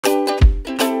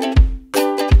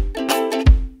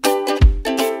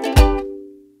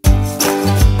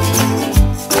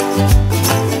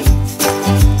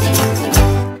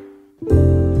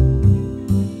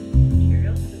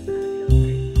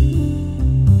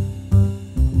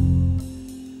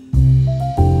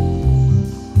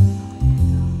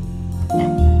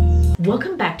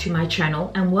to my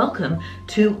channel and welcome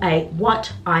to a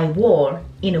what I wore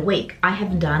in a week. I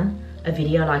haven't done a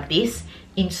video like this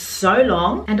in so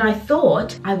long, and I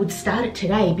thought I would start it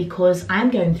today because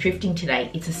I'm going thrifting today.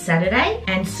 It's a Saturday,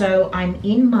 and so I'm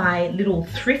in my little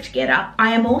thrift getup.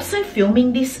 I am also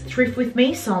filming this thrift with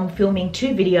me, so I'm filming 2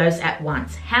 videos at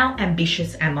once. How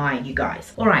ambitious am I, you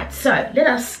guys? All right, so let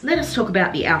us talk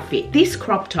about the outfit. This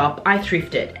crop top I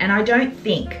thrifted, and I don't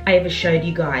think I ever showed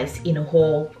you guys in a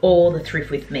haul all the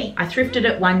thrift with me. I thrifted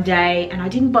it one day and I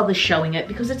didn't bother showing it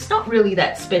because it's not really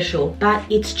that special, but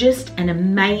it's just an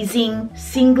amazing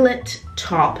singlet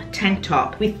top, tank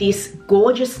top, with this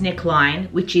gorgeous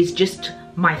neckline, which is just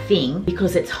my thing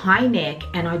because it's high neck,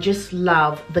 and I just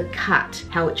love the cut,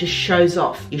 how it just shows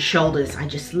off your shoulders. I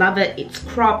just love it. It's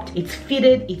cropped, it's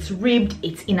fitted, it's ribbed,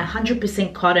 it's in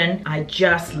 100% cotton. I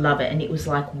just love it, and it was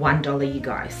like $1, you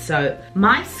guys. So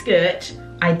my skirt,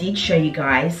 I did show you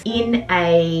guys in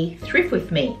a thrift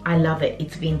with me. I love it.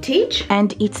 It's vintage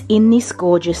and it's in this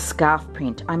gorgeous scarf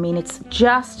print. I mean, it's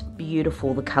just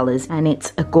beautiful, the colors, and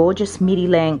it's a gorgeous midi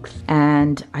length,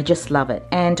 and I just love it.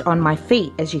 And on my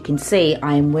feet, as you can see,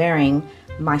 I am wearing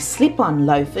my slip-on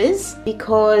loafers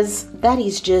because that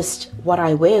is just what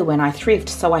I wear when I thrift,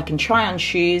 so I can try on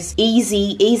shoes,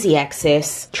 easy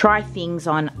access, try things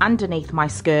on underneath my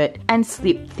skirt and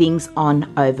slip things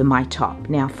on over my top.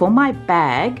 Now for my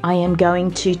bag, I am going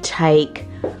to take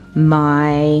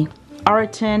my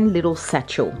Oroton little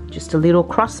satchel, just a little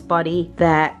crossbody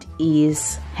that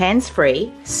is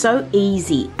hands-free, so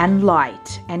easy and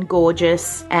light and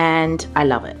gorgeous, and I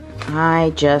love it.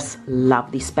 I just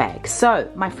love this bag. So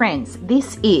my friends,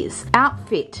 this is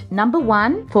outfit number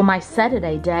 1 for my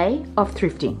Saturday day of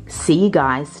thrifting. See you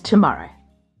guys tomorrow.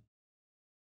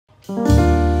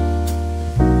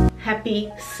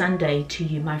 Happy Sunday to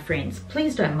you, my friends.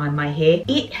 Please don't mind my hair.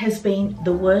 It has been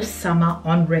the worst summer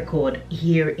on record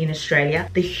here in Australia.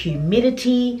 The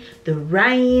humidity, the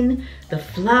rain, the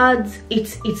floods,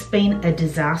 it's been a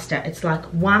disaster. It's like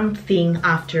one thing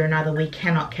after another. We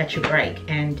cannot catch a break,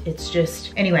 and it's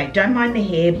just, anyway, don't mind the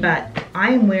hair, but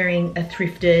I am wearing a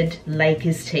thrifted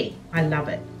Lakers tee. I love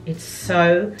it. It's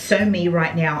so me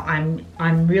right now.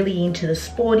 I'm really into the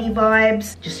sporty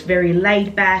vibes, just very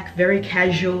laid back, very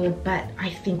casual, but I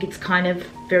think it's kind of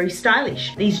very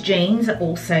stylish. These jeans are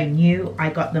also new. I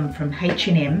got them from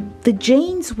H&M. The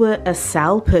jeans were a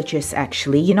sale purchase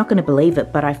actually. You're not going to believe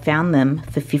it, but I found them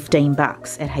for 15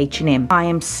 bucks at H&M. I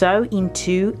am so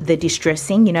into the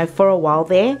distressing. You know, for a while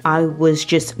there, I was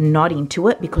just not into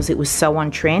it because it was so on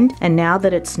trend, and now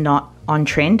that it's not on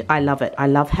trend, I love it. I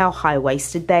love how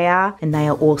high-waisted they are, and they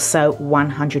are also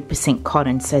 100%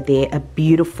 cotton, so they're a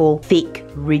beautiful, thick,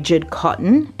 rigid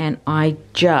cotton, and I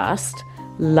just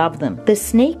love them. The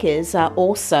sneakers are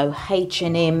also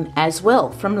H&M as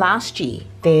well from last year.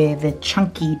 They're the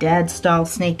chunky dad style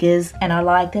sneakers, and I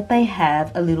like that they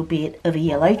have a little bit of a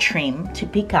yellow trim to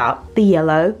pick up the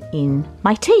yellow in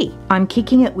my tee. I'm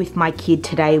kicking it with my kid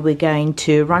today. We're going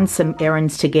to run some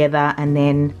errands together and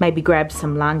then maybe grab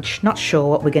some lunch. Not sure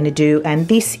what we're going to do. And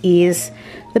this is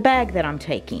the bag that I'm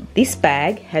taking. This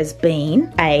bag has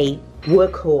been a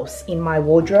workhorse in my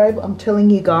wardrobe. I'm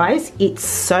telling you guys, it's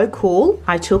so cool.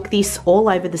 I took this all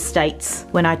over the States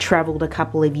when I traveled a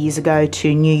couple of years ago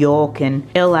to New York and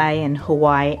LA and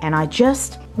Hawaii, and I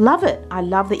just love it. I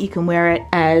love that you can wear it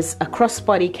as a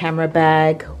crossbody camera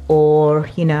bag, or,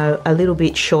 you know, a little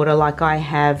bit shorter like I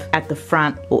have at the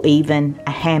front, or even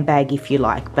a handbag if you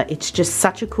like. But it's just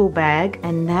such a cool bag,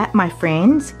 and that, my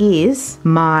friends, is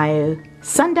my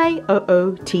Sunday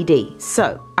OOTD.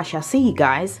 So I shall see you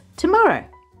guys tomorrow.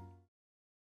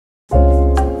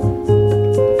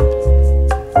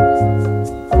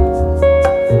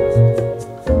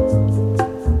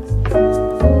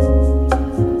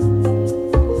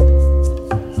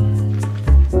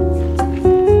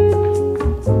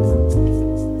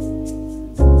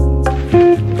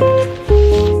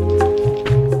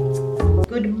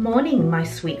 Good morning, my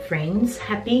sweet friends.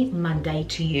 Happy Monday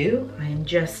to you. I am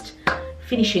just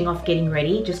finishing off getting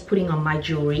ready, just putting on my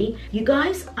jewelry. You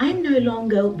guys, I'm no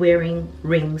longer wearing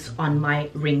rings on my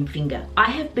ring finger. I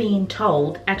have been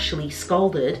told, actually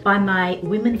scolded by my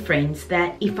women friends,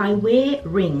 that if I wear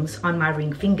rings on my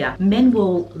ring finger, men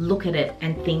will look at it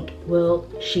and think, well,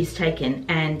 she's taken,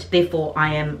 and therefore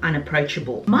I am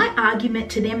unapproachable. My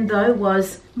argument to them though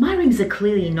was, my rings are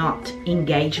clearly not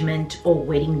engagement or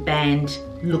wedding band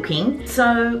looking.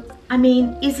 So, I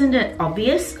mean, isn't it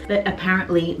obvious that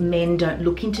apparently men don't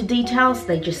look into details?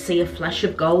 They just see a flash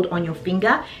of gold on your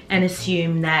finger and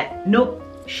assume that, nope,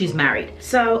 she's married.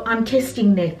 So I'm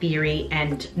testing their theory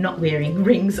and not wearing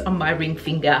rings on my ring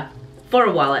finger for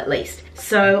a while at least.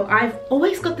 So I've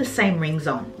always got the same rings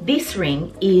on. This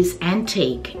ring is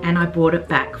antique and I brought it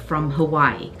back from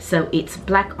Hawaii. So it's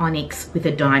black onyx with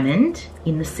a diamond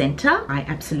in the center. I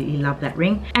absolutely love that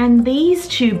ring. And these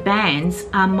two bands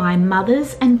are my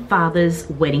mother's and father's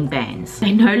wedding bands.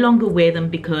 They no longer wear them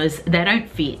because they don't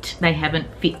fit. They haven't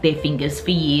fit their fingers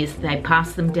for years. They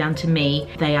passed them down to me.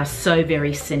 They are so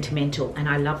very sentimental and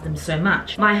I love them so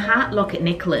much. My heart locket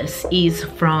necklace is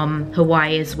from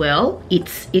Hawaii as well.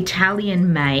 It's Italian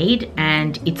made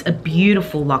and it's a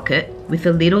beautiful locket with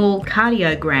a little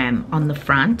cardiogram on the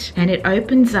front, and it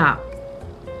opens up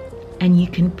and you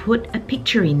can put a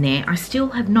picture in there. I still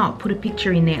have not put a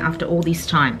picture in there after all this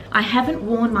time. I haven't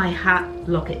worn my heart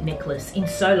locket necklace in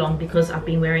so long because I've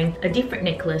been wearing a different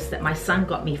necklace that my son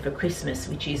got me for Christmas,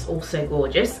 which is also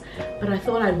gorgeous, but I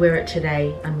thought I'd wear it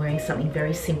today. I'm wearing something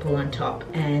very simple on top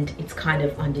and it's kind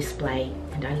of on display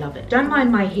and I love it. Don't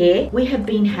mind my hair. We have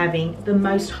been having the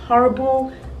most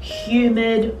horrible,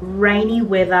 humid, rainy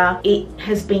weather. It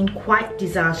has been quite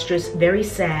disastrous, very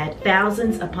sad.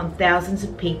 Thousands upon thousands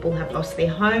of people have lost their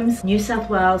homes. New South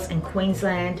Wales and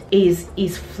Queensland is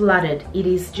flooded. It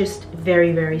is just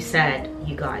very, very sad,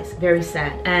 you guys, very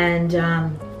sad.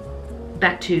 And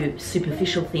back to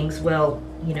superficial things, well,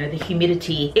 you know, the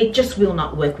humidity, it just will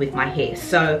not work with my hair.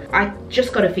 So I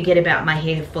just got to forget about my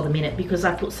hair for the minute because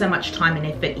I put so much time and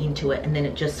effort into it and then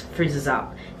it just frizzes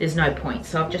up. There's no point.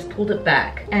 So I've just pulled it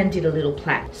back and did a little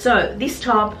plait. So this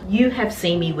top, you have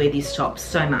seen me wear this top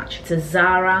so much. It's a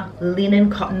Zara linen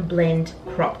cotton blend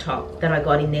crop top that I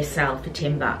got in their sale for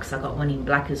 10 bucks. I got one in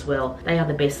black as well. They are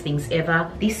the best things ever.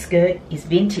 This skirt is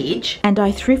vintage and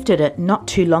I thrifted it not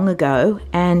too long ago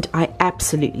and I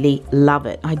absolutely love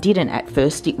it. I didn't at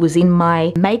first. It was in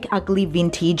my Make Ugly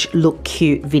Vintage Look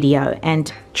Cute video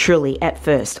and truly at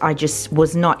first I just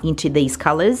was not into these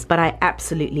colors, but I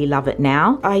absolutely love it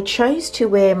now. I chose to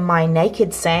wear my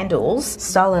naked sandals,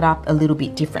 style it up a little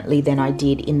bit differently than I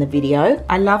did in the video.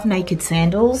 I love naked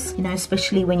sandals, you know,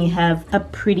 especially when you have a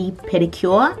pretty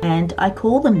pedicure, and I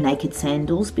call them naked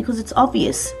sandals because it's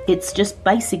obvious. It's just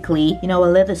basically, you know,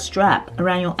 a leather strap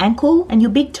around your ankle and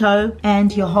your big toe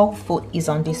and your whole foot is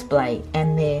on display,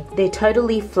 and they're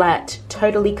totally flat,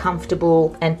 totally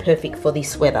comfortable and perfect for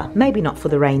this weather. Maybe not for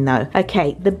the rain though.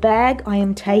 Okay, the bag I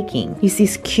am taking is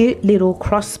this cute little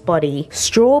crossbody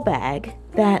straw bag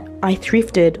that I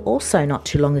thrifted also not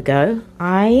too long ago.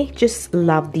 I just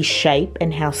love this shape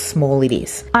and how small it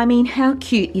is. I mean, how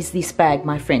cute is this bag,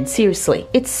 my friend? Seriously,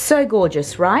 it's so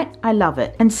gorgeous, right? I love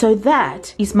it. And so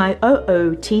that is my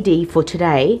OOTD for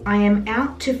today. I am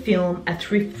out to film a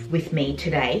thrift with me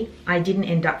today. I didn't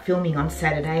end up filming on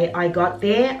Saturday. I got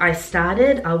there, I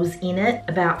started, I was in it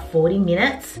about 40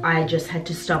 minutes. I just had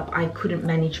to stop. I couldn't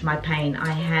manage my pain.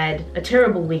 I had a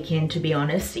terrible weekend, to be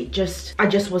honest. I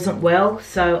just wasn't well.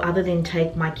 So other than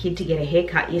take my kid to get a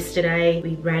haircut yesterday,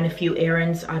 we ran a few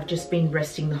errands. I've just been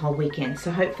resting the whole weekend.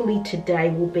 So hopefully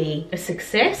today will be a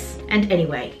success. And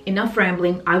anyway, enough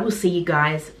rambling. I will see you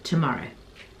guys tomorrow.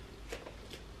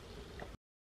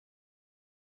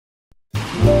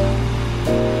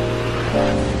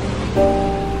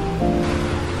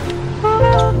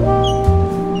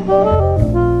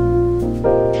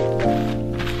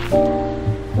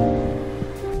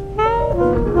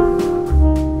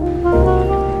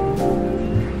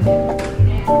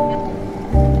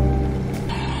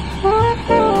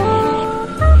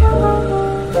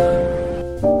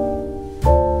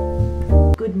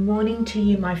 To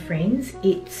you, my friends.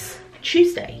 It's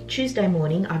Tuesday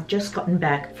morning. I've just gotten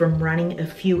back from running a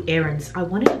few errands. I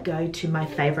wanted to go to my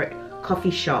favorite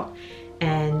coffee shop,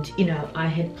 and you know, I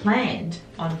had planned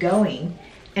on going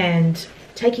and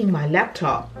taking my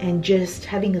laptop and just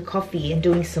having a coffee and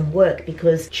doing some work,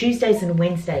 because Tuesdays and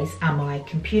Wednesdays are my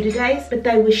computer days, but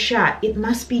they were shut. It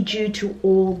must be due to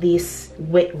all this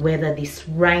wet weather, this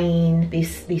rain,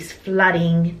 this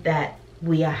flooding that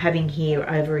we are having here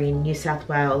over in New South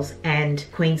Wales and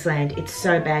Queensland. It's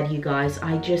so bad, you guys.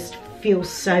 I just feel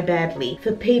so badly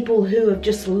for people who have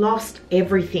just lost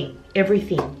everything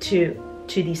to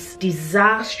this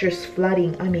disastrous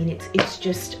flooding. I mean, it's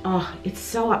just, oh, it's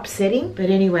so upsetting. But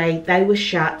anyway, they were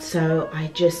shut, so I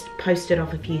just posted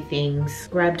off a few things,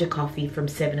 grabbed a coffee from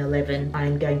 7-Eleven.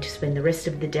 I'm going to spend the rest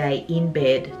of the day in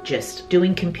bed just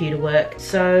doing computer work.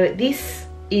 So this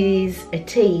is a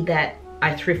tea that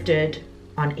I thrifted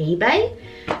on eBay.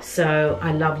 So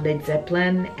I love Led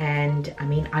Zeppelin, and I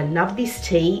mean, I love this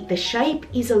tee. The shape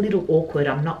is a little awkward,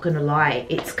 I'm not gonna lie.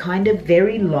 It's kind of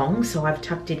very long, so I've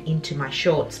tucked it into my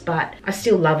shorts, but I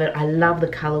still love it. I love the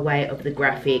colorway of the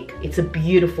graphic. It's a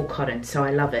beautiful cotton, so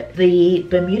I love it. The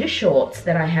Bermuda shorts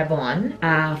that I have on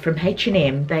are from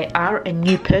H&M. They are a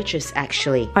new purchase,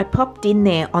 actually. I popped in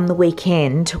there on the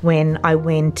weekend when I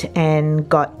went and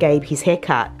got Gabe his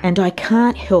haircut, and I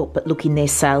can't help but look in their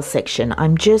sales section.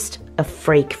 I'm just a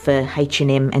freak for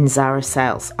H&M and Zara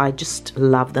sales. I just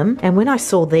love them. And when I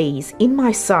saw these in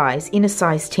my size, in a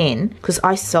size 10, because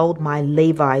I sold my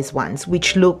Levi's ones,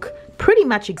 which look pretty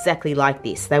much exactly like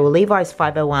this. They were Levi's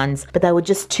 501s, but they were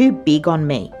just too big on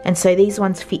me. And so these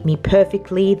ones fit me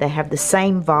perfectly. They have the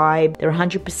same vibe. They're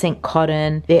 100%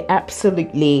 cotton. They're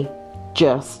absolutely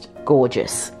just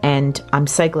gorgeous, and I'm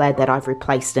so glad that I've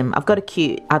replaced them. I've got a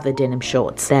cute other denim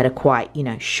shorts that are quite, you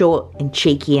know, short and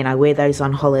cheeky, and I wear those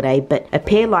on holiday, but a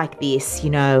pair like this,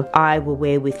 you know, I will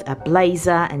wear with a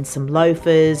blazer and some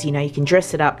loafers. You know, you can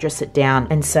dress it up, dress it down.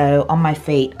 And so on my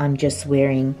feet, I'm just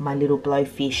wearing my little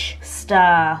Blowfish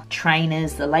Star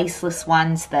trainers, the laceless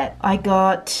ones that I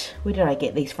got, where did I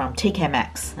get these from? TK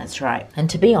Maxx, that's right. And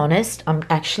to be honest, I'm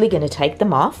actually going to take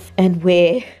them off and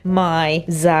wear my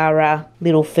Zara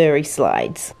little furry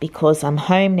slides, because I'm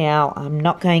home now. I'm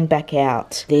not going back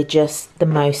out. They're just the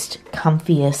most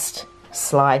comfiest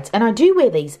slides, and I do wear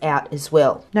these out as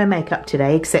well. No makeup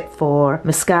today except for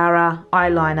mascara,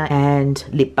 eyeliner and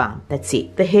lip balm. That's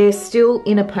it. The hair's still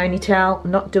in a ponytail,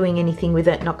 not doing anything with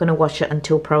it, not going to wash it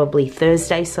until probably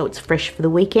Thursday, so it's fresh for the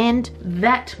weekend.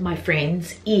 That, my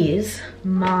friends, is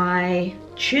my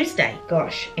Tuesday.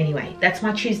 Gosh, anyway, that's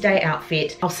my Tuesday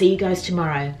outfit. I'll see you guys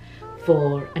tomorrow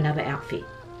for another outfit.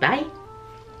 Bye.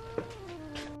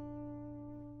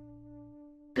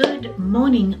 Good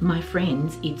morning, my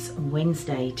friends. It's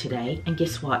Wednesday today, and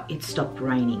guess what? It stopped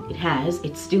raining. It has.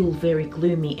 It's still very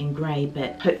gloomy and grey,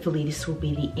 but hopefully this will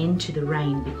be the end to the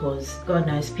rain, because God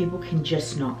knows people can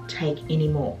just not take any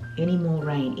more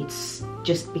rain. It's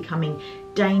just becoming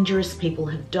dangerous. People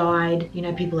have died, you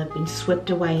know, people have been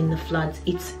swept away in the floods.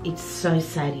 It's so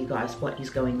sad, you guys, what is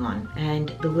going on.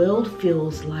 And the world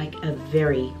feels like a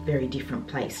very, very different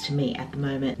place to me at the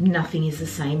moment. Nothing is the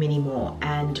same anymore,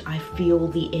 and I feel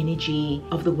the energy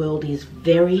of the world is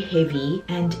very heavy,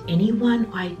 and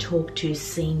anyone I talk to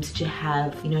seems to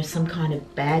have, you know, some kind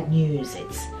of bad news.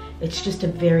 It's just a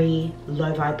very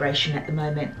low vibration at the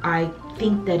moment. I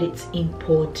think that it's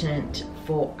important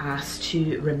for us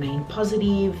to remain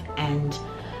positive and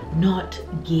not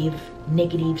give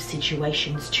negative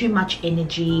situations too much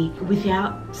energy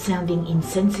without sounding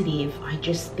insensitive. I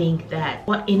just think that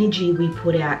what energy we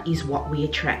put out is what we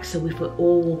attract. So if we're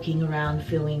all walking around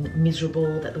feeling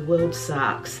miserable, that the world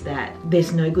sucks, that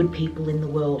there's no good people in the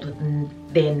world,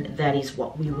 then that is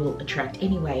what we will attract.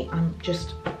 Anyway, I'm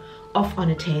just off on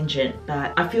a tangent,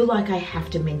 but I feel like I have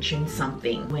to mention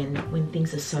something when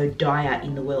things are so dire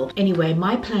in the world. Anyway,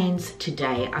 my plans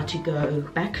today are to go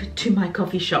back to my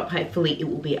coffee shop. Hopefully it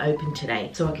will be open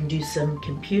today so I can do some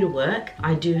computer work.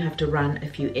 I do have to run a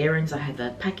few errands. I have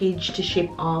a package to ship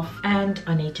off, and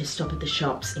I need to stop at the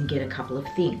shops and get a couple of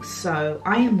things. So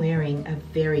I am wearing a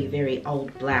very, very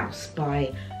old blouse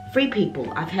by Free People.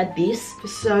 I've had this for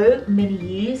so many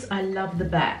years. I love the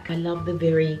back. I love the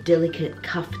very delicate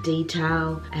cuff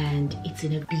detail, and it's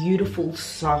in a beautiful,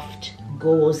 soft,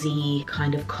 gauzy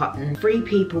kind of cotton. Free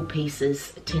People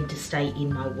pieces tend to stay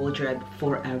in my wardrobe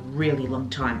for a really long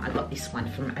time. I got this one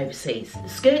from overseas. The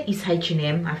skirt is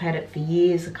H&M. I've had it for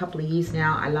years, a couple of years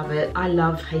now. I love it. I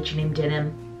love H&M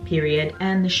denim, period.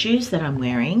 And the shoes that I'm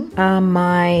wearing are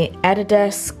my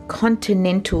Dedes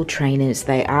Continental trainers.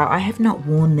 They are. I have not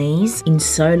worn these in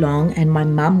so long, and my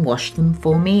mum washed them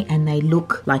for me and they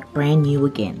look like brand new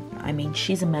again. I mean,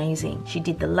 she's amazing. She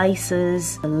did the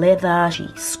laces, the leather, she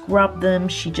scrubbed them,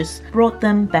 she just brought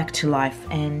them back to life.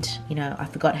 And, you know, I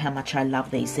forgot how much I love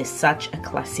these. They're such a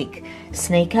classic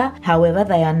sneaker. However,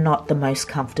 they are not the most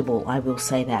comfortable, I will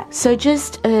say that. So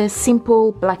just a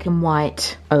simple black and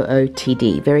white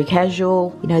OOTD. Very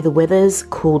casual. You know, the weather's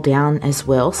cooled down as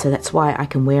well, so that's why I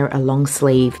can wear a long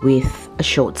sleeve with a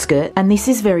short skirt. And this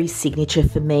is very signature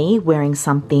for me, wearing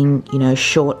something, you know,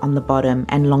 short on the bottom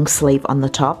and long sleeve on the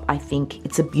top. I think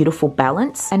it's a beautiful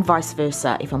balance, and vice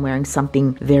versa. If I'm wearing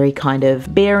something very kind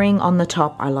of bearing on the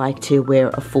top, I like to wear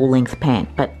a full length pant.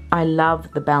 But I love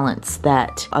the balance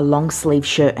that a long sleeve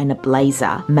shirt and a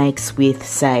blazer makes with,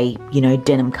 say, you know,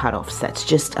 denim cutoffs. That's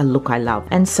just a look I love.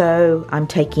 And so I'm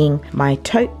taking my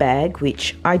tote bag,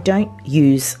 which I don't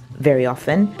use very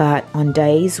often, but on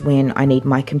days when I need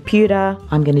my computer,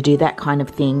 I'm going to do that kind of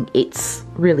thing. It's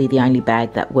really the only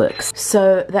bag that works.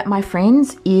 So that, my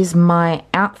friends, is my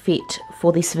outfit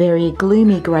for this very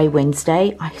gloomy grey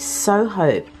Wednesday. I so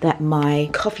hope that my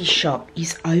coffee shop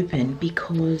is open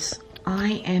because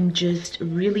I am just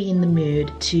really in the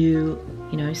mood to,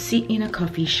 you know, sit in a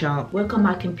coffee shop, work on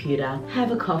my computer,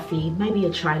 have a coffee, maybe a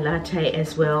chai latte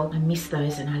as well. I miss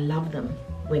those and I love them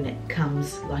when it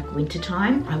comes like winter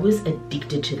time. I was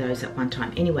addicted to those at one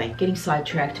time. Anyway, getting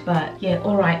sidetracked, but yeah,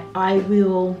 all right,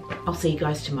 I'll see you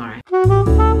guys tomorrow.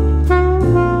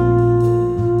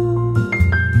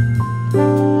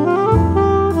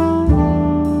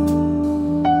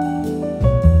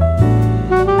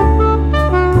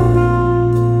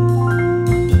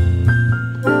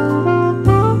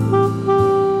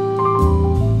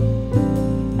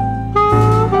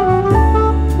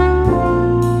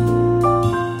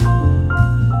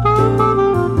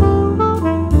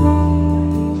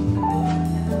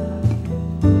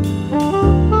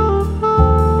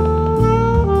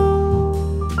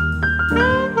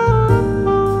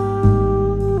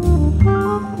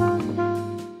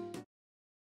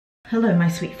 Hello my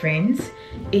sweet friends,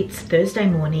 it's Thursday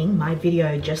morning. My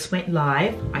video just went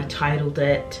live. I titled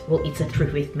it, well, it's a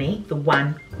through with me, the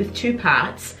one with 2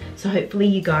 parts. So hopefully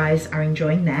you guys are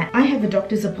enjoying that. I have a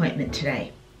doctor's appointment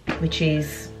today, which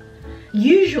is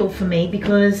usual for me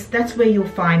because that's where you'll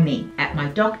find me, at my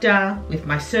doctor, with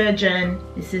my surgeon.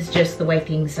 This is just the way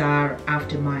things are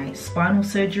after my spinal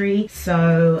surgery.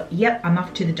 So yep, I'm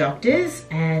off to the doctor's,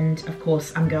 and of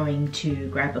course I'm going to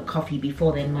grab a coffee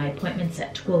before then. My appointment's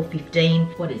at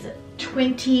 12:15. What is it?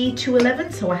 20 to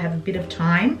 11, so I have a bit of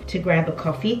time to grab a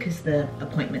coffee because the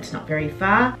appointment's not very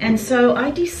far. And so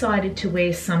I decided to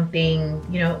wear something,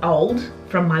 you know, old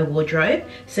from my wardrobe.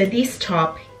 So this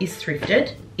top is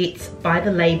thrifted. It's by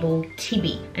the label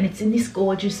Tibby, and it's in this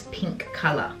gorgeous pink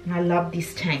color. And I love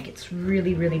this tank. It's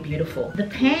really, really beautiful. The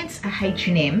pants are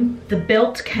H&M. The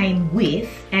belt came with,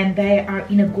 and they are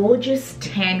in a gorgeous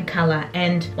tan color.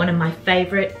 And one of my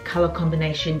favorite color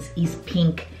combinations is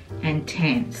pink and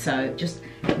tan. So just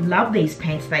love these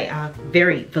pants. They are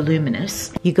very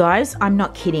voluminous. You guys, I'm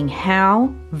not kidding.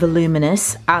 How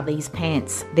voluminous are these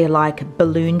pants? They're like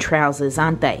balloon trousers,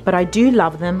 aren't they? But I do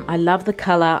love them. I love the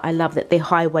color. I love that they're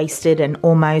high-waisted and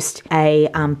almost a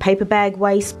paper bag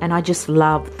waist. And I just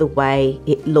love the way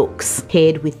it looks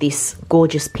paired with this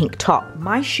gorgeous pink top.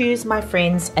 My shoes, my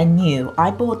friends, are new.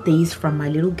 I bought these from my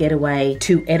little getaway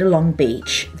to Ettalong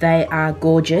Beach. They are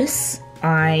gorgeous.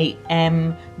 I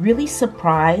am really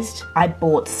surprised I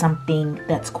bought something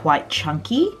that's quite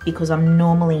chunky because I'm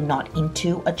normally not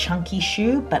into a chunky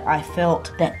shoe, but I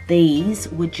felt that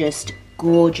these were just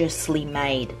gorgeously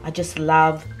made. I just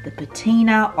love the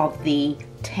patina of the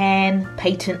tan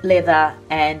patent leather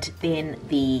and then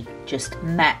the just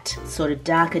matte sort of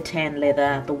darker tan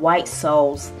leather, the white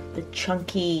soles, the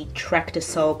chunky tractor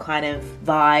sole kind of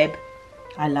vibe.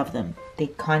 I love them. They're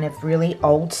kind of really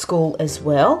old school as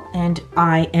well, and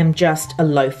I am just a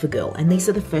loafer girl, and these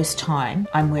are the first time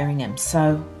I'm wearing them,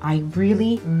 so I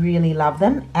really, really love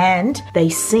them, and they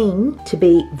seem to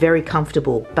be very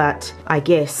comfortable, but I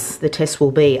guess the test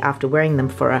will be after wearing them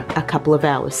for a couple of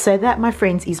hours. So that, my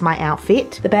friends, is my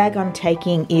outfit. The bag I'm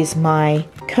taking is my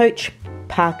Coach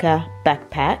Parker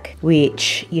backpack,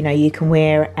 which, you know, you can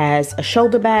wear as a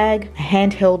shoulder bag, a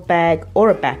handheld bag, or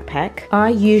a backpack. I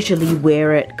usually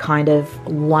wear it kind of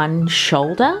one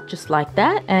shoulder, just like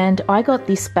that. And I got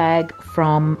this bag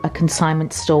from a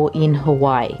consignment store in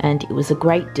Hawaii, and it was a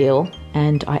great deal.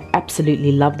 And I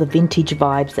absolutely love the vintage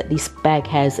vibes that this bag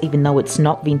has, even though it's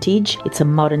not vintage. It's a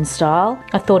modern style.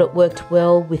 I thought it worked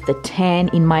well with the tan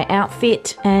in my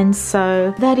outfit, and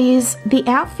so that is the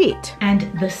outfit. And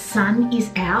the sun is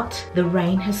out, the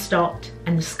rain has stopped,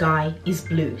 and the sky is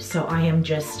blue. So I am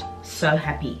just so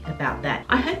happy about that.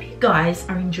 I hope you guys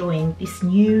are enjoying this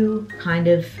new kind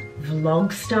of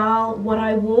vlog style what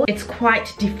I wore. It's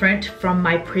quite different from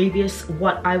my previous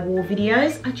what I wore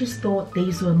videos. I just thought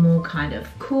these were more kind of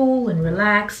cool and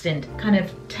relaxed and kind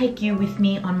of take you with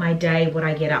me on my day, what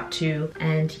I get up to.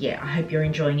 And yeah, I hope you're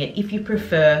enjoying it. If you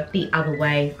prefer the other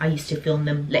way I used to film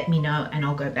them, let me know and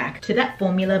I'll go back to that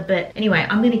formula. But anyway,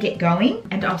 I'm gonna get going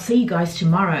and I'll see you guys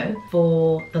tomorrow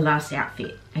for the last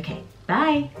outfit. Okay,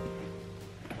 bye.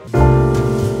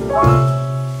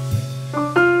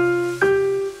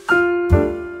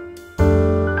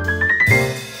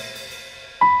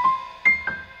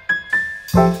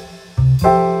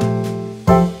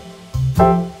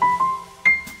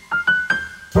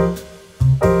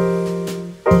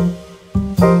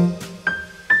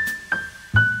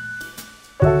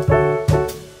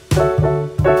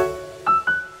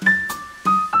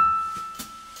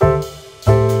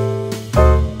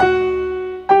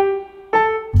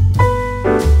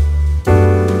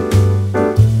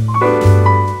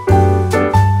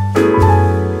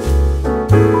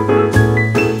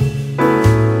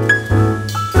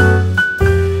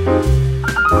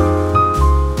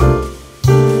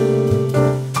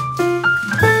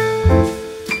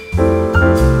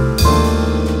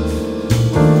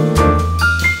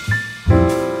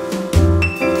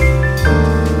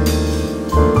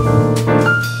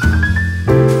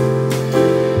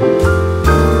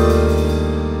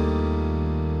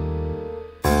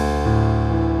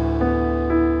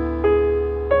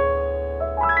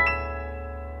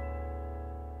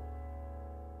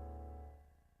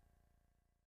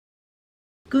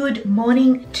 Good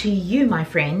morning to you, my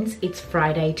friends. It's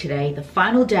Friday today, the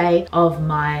final day of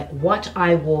my what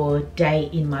I wore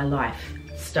day in my life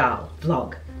style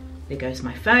vlog. There goes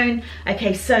my phone.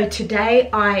 Okay, so today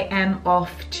I am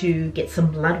off to get some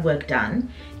blood work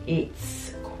done. It's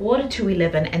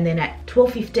 11:15 and then at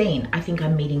 12:15 I think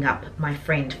I'm meeting up my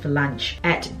friend for lunch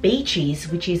at Beaches,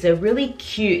 which is a really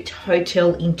cute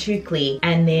hotel in Toukley,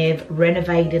 and they've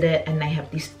renovated it and they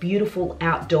have this beautiful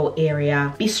outdoor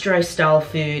area, bistro style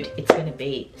food. It's gonna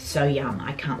be so yum.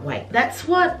 I can't wait. That's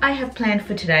what I have planned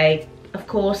for today. Of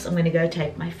course, I'm gonna go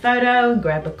take my photo and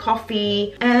grab a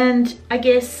coffee, and I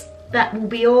guess that will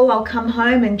be all. I'll come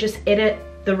home and just edit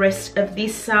the rest of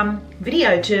this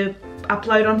video to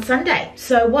upload on Sunday.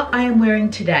 So what I am wearing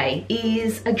today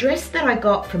is a dress that I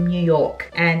got from New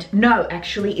York, and no,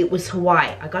 actually it was Hawaii.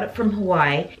 I got it from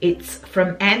Hawaii. It's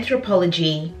from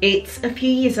Anthropologie. It's a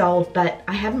few years old, but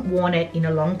I haven't worn it in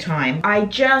a long time. I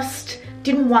just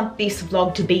didn't want this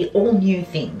vlog to be all new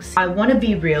things. I want to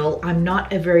be real. I'm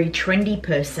not a very trendy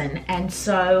person, and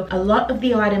so a lot of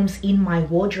the items in my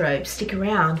wardrobe stick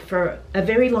around for a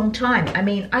very long time. I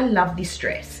mean, I love this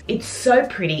dress. It's so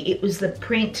pretty. It was the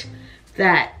print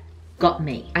that got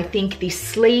me. I think this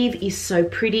sleeve is so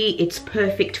pretty. It's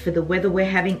perfect for the weather we're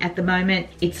having at the moment.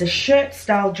 It's a shirt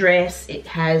style dress. It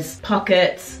has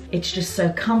pockets. It's just so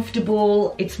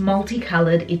comfortable. It's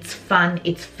multicolored. It's fun.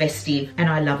 It's festive, and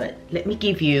I love it. Let me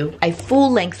give you a full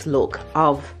length look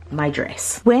of my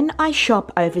dress. When I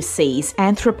shop overseas,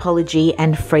 Anthropologie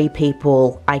and Free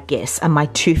People, I guess, are my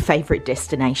two favorite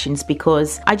destinations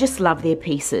because I just love their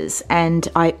pieces, and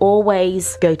I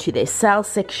always go to their sale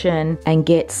section and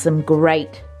get some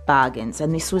great bargains,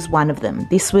 and this was one of them.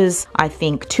 This was, I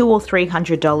think, $200 or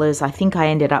 $300. I think I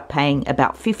ended up paying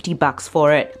about 50 bucks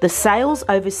for it. The sales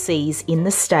overseas in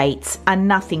the States are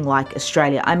nothing like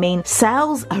Australia. I mean,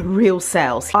 sales are real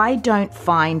sales. I don't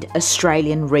find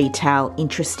Australian retail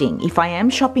interesting. If I am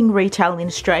shopping retail in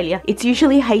Australia, it's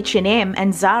usually H&M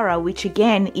and Zara, which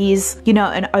again is, you know,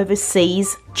 an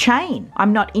overseas chain.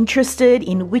 I'm not interested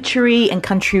in Witchery and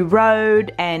Country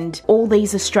Road and all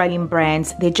these Australian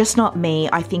brands. They're just not me.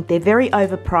 I think they're very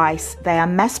overpriced. They are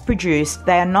mass produced.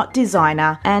 They are not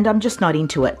designer, and I'm just not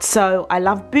into it. So I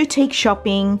love boutique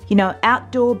shopping, you know,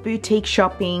 outdoor boutique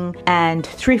shopping and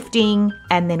thrifting.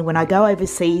 And then when I go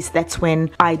overseas, that's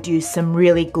when I do some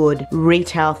really good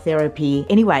retail therapy.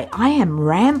 Anyway, I am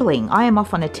rambling. I am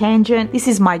off on a tangent. This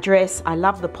is my dress. I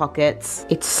love the pockets.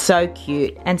 It's so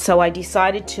cute. And so I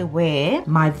decided to wear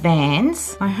my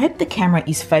Vans. I hope the camera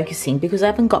is focusing because I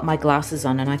haven't got my glasses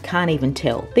on and I can't even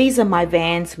tell. These are my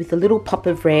Vans with a little pop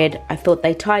of red. I thought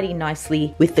they tied in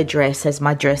nicely with the dress, as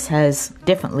my dress has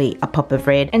definitely a pop of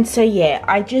red. And so yeah,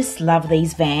 I just love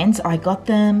these Vans. I got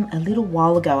them a little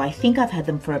while ago. I think I've had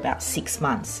them for about 6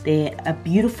 months. They're a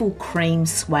beautiful cream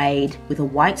suede with a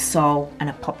white sole and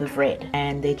a pop of red,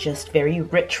 and they're just very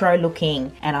retro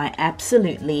looking, and I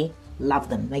absolutely love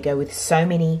them. They go with so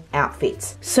many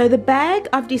outfits. So the bag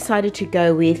I've decided to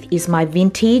go with is my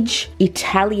vintage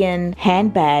Italian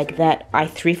handbag that I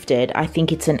thrifted. I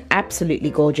think it's an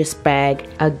absolutely gorgeous bag.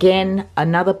 Again,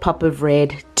 another pop of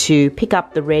red to pick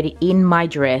up the red in my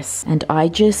dress, and I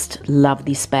just love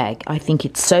this bag. I think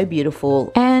it's so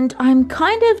beautiful, and I'm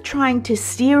kind of trying to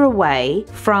steer away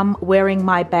from wearing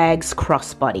my bags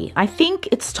crossbody. I think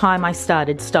it's time I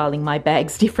started styling my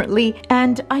bags differently,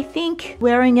 and I think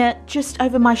wearing it just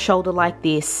over my shoulder like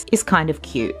this is kind of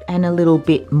cute and a little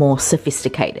bit more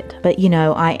sophisticated. But you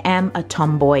know, I am a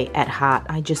tomboy at heart.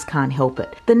 I just can't help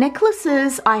it. The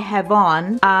necklaces I have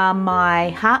on are my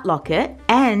heart locket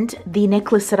and the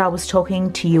necklace that I was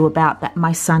talking to you about that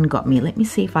my son got me. Let me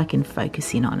see if I can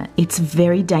focus in on it. It's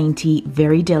very dainty,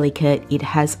 very delicate. It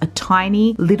has a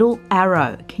tiny little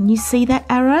arrow. Can you see that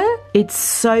arrow? It's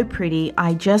so pretty.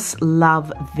 I just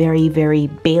love very, very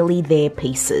barely there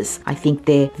pieces. I think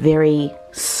they're very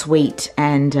sweet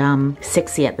and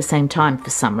sexy at the same time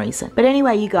for some reason. But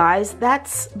anyway, you guys,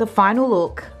 that's the final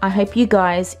look. I hope you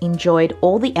guys enjoyed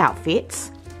all the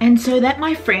outfits. And so that,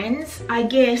 my friends, I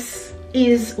guess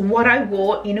is what I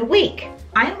wore in a week.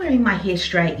 I am wearing my hair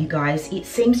straight, you guys. It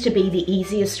seems to be the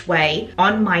easiest way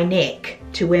on my neck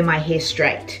to wear my hair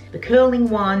straight. The curling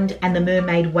wand and the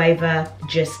mermaid waver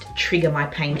just trigger my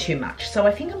pain too much. So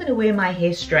I think I'm gonna wear my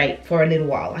hair straight for a little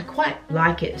while. I quite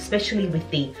like it, especially with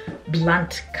the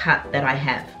blunt cut that I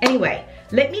have. Anyway,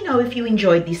 let me know if you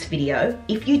enjoyed this video.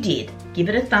 If you did, give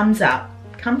it a thumbs up.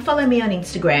 Come follow me on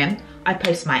Instagram. I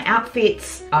post my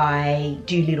outfits, I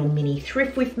do little mini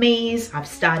thrift with me's, I've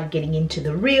started getting into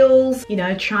the reels, you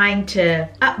know, trying to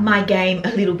up my game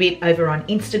a little bit over on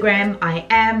Instagram. I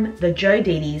am the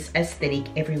Dedes aesthetic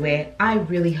everywhere. I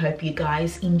really hope you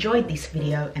guys enjoyed this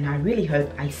video, and I really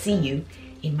hope I see you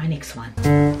in my next one.